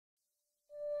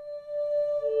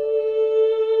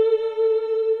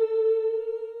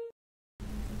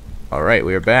Alright,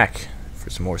 we are back for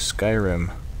some more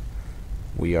Skyrim.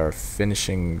 We are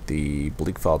finishing the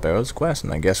Bleakfall Barrows quest,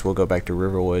 and I guess we'll go back to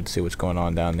Riverwood, see what's going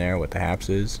on down there, what the haps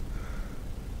is.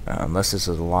 Unless this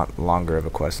is a lot longer of a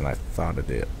quest than I thought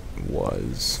it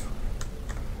was.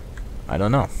 I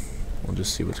don't know. We'll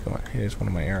just see what's going on. Here's one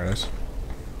of my arrows.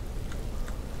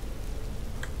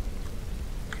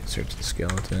 Search the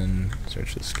skeleton,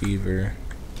 search the skeever,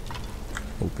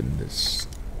 open this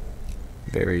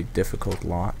very difficult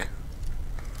lock.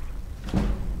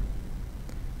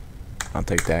 I'll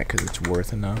take that because it's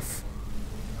worth enough.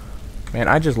 Man,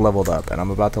 I just leveled up and I'm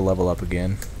about to level up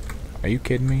again. Are you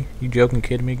kidding me? You joking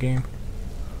kidding me, game?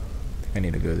 I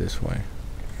need to go this way.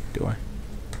 Do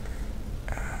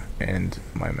I? And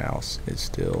my mouse is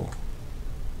still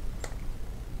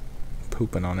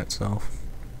pooping on itself.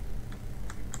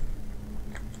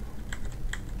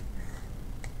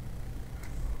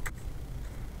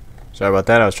 Sorry about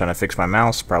that, I was trying to fix my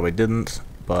mouse, probably didn't,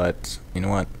 but you know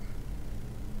what?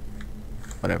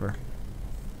 Whatever.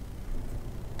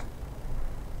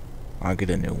 I'll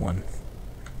get a new one.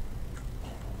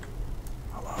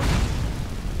 Hello.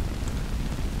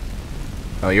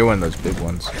 Oh, you're one of those big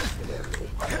ones.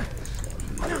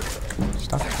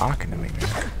 Stop talking to me,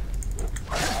 man.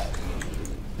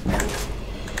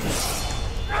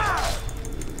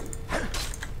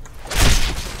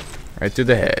 Right through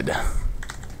the head.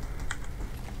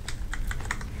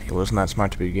 He wasn't that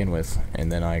smart to begin with,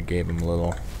 and then I gave him a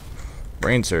little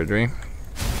brain surgery.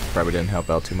 Probably didn't help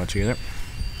out too much either.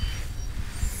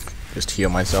 Just heal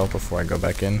myself before I go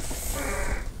back in.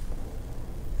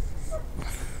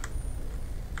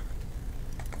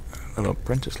 Little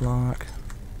apprentice lock.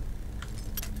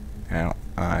 Ow,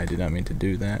 I did not mean to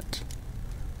do that.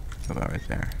 How about right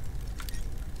there?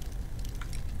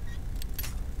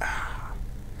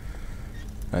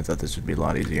 I thought this would be a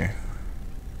lot easier.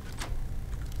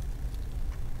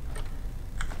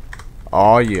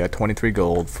 Oh yeah, 23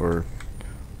 gold for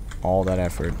all that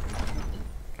effort.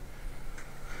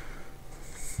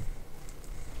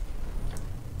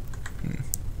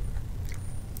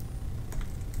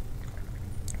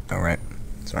 Alright,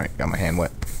 sorry, got my hand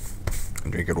wet.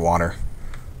 I'm drinking water.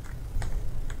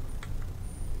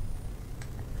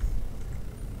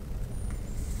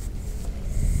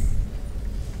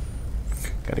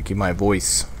 Gotta keep my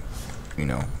voice, you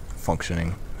know,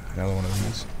 functioning. Another one of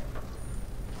these.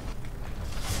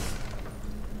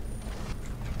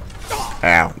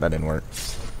 Ow, that didn't work.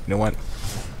 You know what?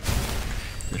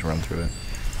 Just run through it.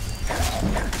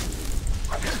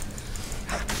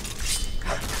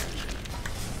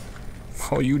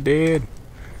 Oh, you dead.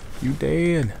 You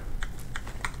dead.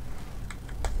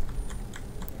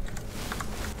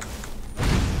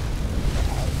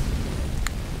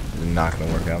 This is not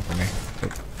gonna work out for me.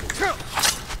 Oop.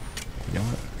 You know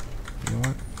what? You know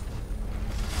what?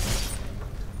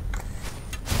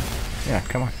 Yeah,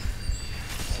 come on.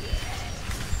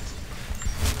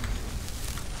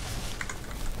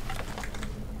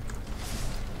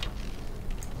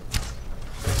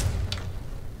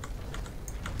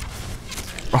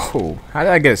 Oh, how did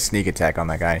I get a sneak attack on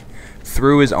that guy?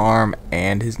 Through his arm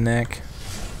and his neck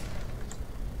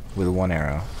with one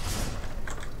arrow.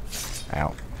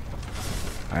 Ow.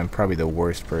 I'm probably the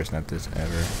worst person at this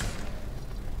ever.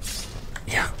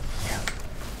 Yeah.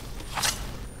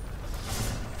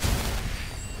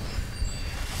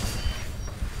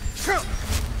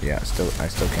 Yeah, I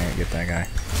still can't get that guy.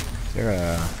 Is there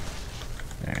a...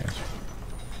 There it is.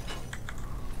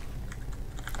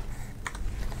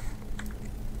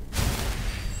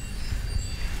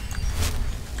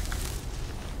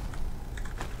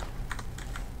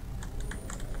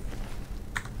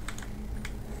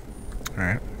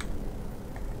 Alright.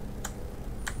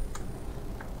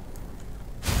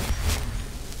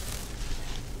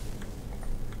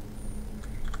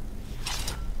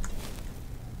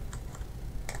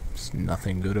 There's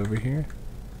nothing good over here.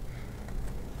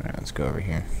 Alright, let's go over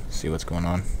here. See what's going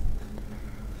on.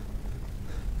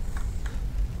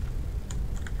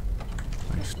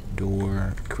 Nice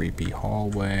door. Creepy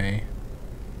hallway.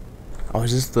 Oh,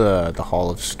 is this the Hall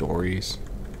of Stories?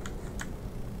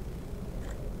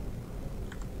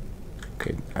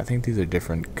 Okay, I think these are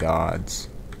different gods.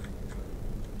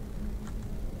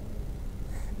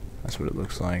 That's what it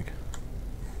looks like.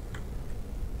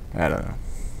 I don't know.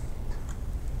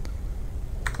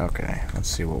 Okay, let's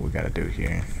see what we gotta do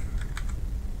here.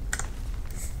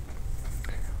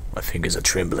 My fingers are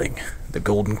trembling. The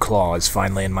golden claw is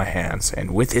finally in my hands,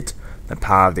 and with it, the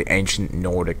power of the ancient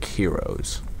Nordic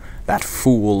heroes. That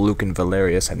fool Lucan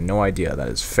Valerius had no idea that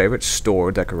his favorite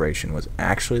store decoration was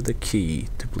actually the key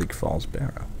to Bleakfall's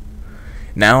Barrow.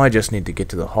 Now I just need to get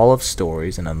to the Hall of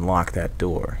Stories and unlock that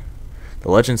door.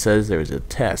 The legend says there is a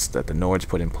test that the Nords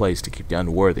put in place to keep the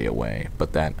unworthy away,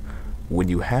 but that when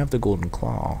you have the golden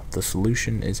claw, the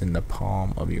solution is in the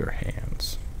palm of your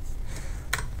hands.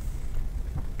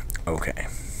 Okay.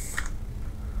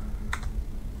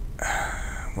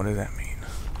 What does that mean?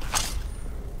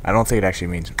 I don't think it actually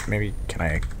means... Maybe, can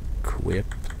I equip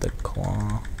the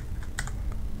claw?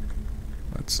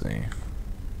 Let's see.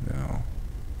 No.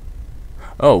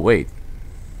 Oh, wait.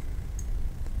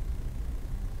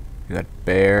 You got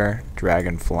bear,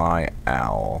 dragonfly,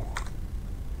 owl.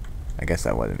 I guess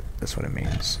that's what it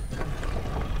means.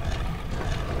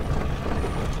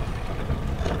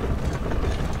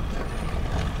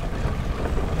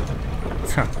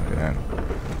 Look at that.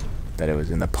 That it was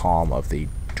in the palm of the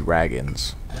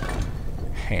dragon's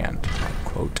hand.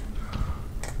 Quote.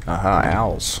 Aha,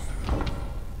 owls.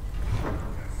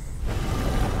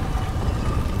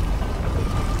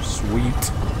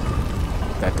 Sweet.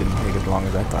 That didn't take as long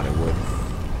as I thought it would.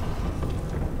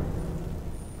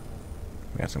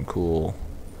 We got some cool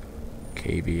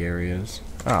cavey areas.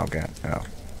 Oh, God. Oh.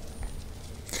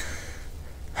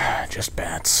 Just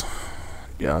bats.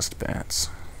 Just bats.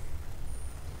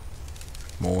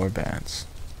 More bats.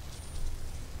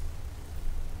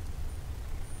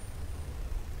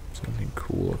 Something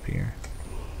cool up here.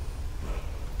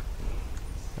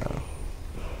 Oh.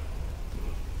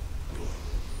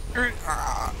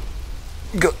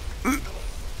 Go.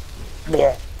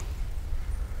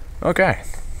 Okay.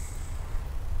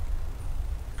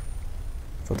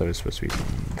 Thought that was supposed to be.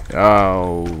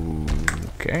 Oh.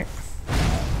 Okay.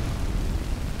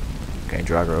 Okay,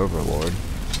 Draugr Overlord.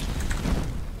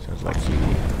 Sounds like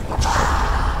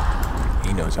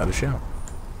he knows how to shout.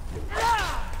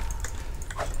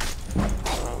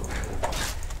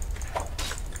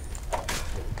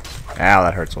 Ow,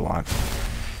 that hurts a lot.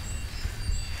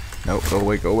 Nope, go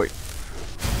away, go away.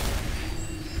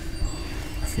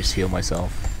 Just heal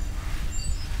myself.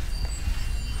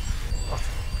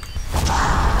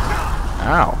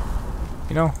 Ow.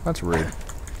 You know, that's rude.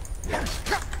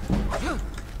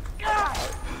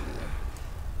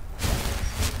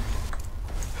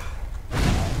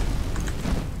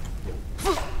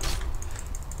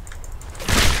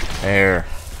 There.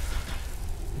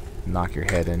 Knock your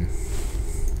head in.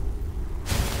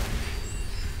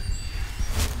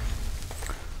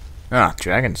 Ah,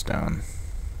 Dragonstone.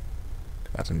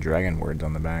 Got some dragon words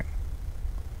on the back.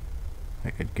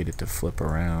 I could get it to flip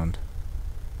around.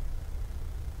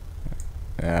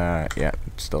 Yeah,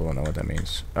 still don't know what that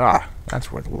means. Ah,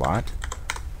 that's worth a lot.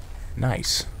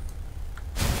 Nice.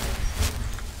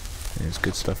 There's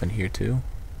good stuff in here too.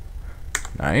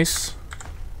 Nice.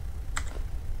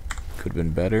 Could have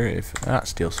been better if... Ah,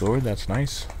 steel sword, that's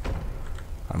nice.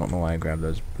 I don't know why I grabbed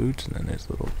those boots, and then there's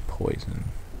little poison.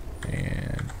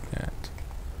 And that.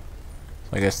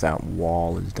 So I guess that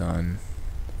wall is done.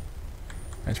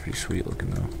 That's pretty sweet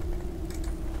looking though.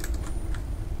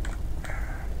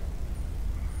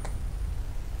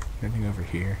 Anything over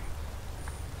here?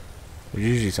 There's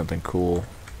usually something cool.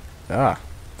 Ah!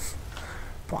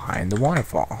 Behind the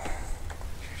waterfall.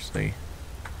 Seriously.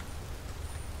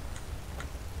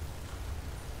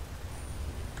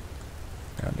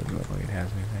 No, it doesn't look like it has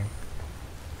anything.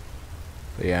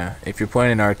 But yeah, if you're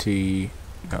playing an RT...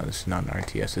 No, this is not an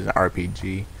RTS, this is an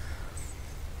RPG.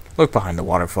 Look behind the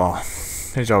waterfall.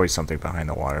 There's always something behind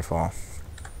the waterfall.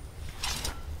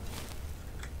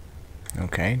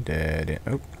 Okay, dead end.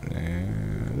 Oh,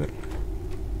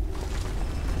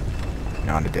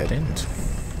 not a dead end.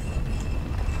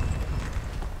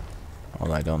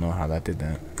 Although I don't know how that did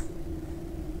that.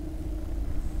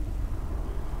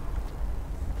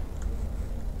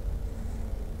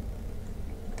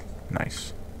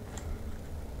 Nice.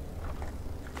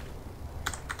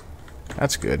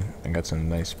 That's good. I got some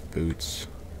nice boots.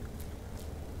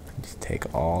 Just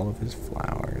take all of his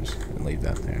flowers and leave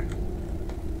that there.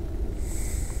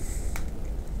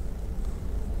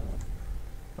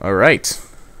 Alright.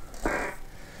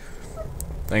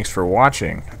 Thanks for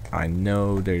watching. I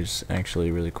know there's actually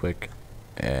a really quick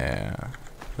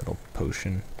little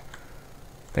potion.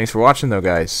 Thanks for watching though,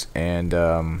 guys. And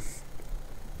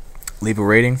leave a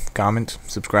rating, comment,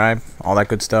 subscribe, all that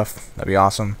good stuff. That'd be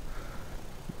awesome.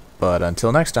 But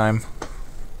until next time,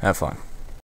 have fun.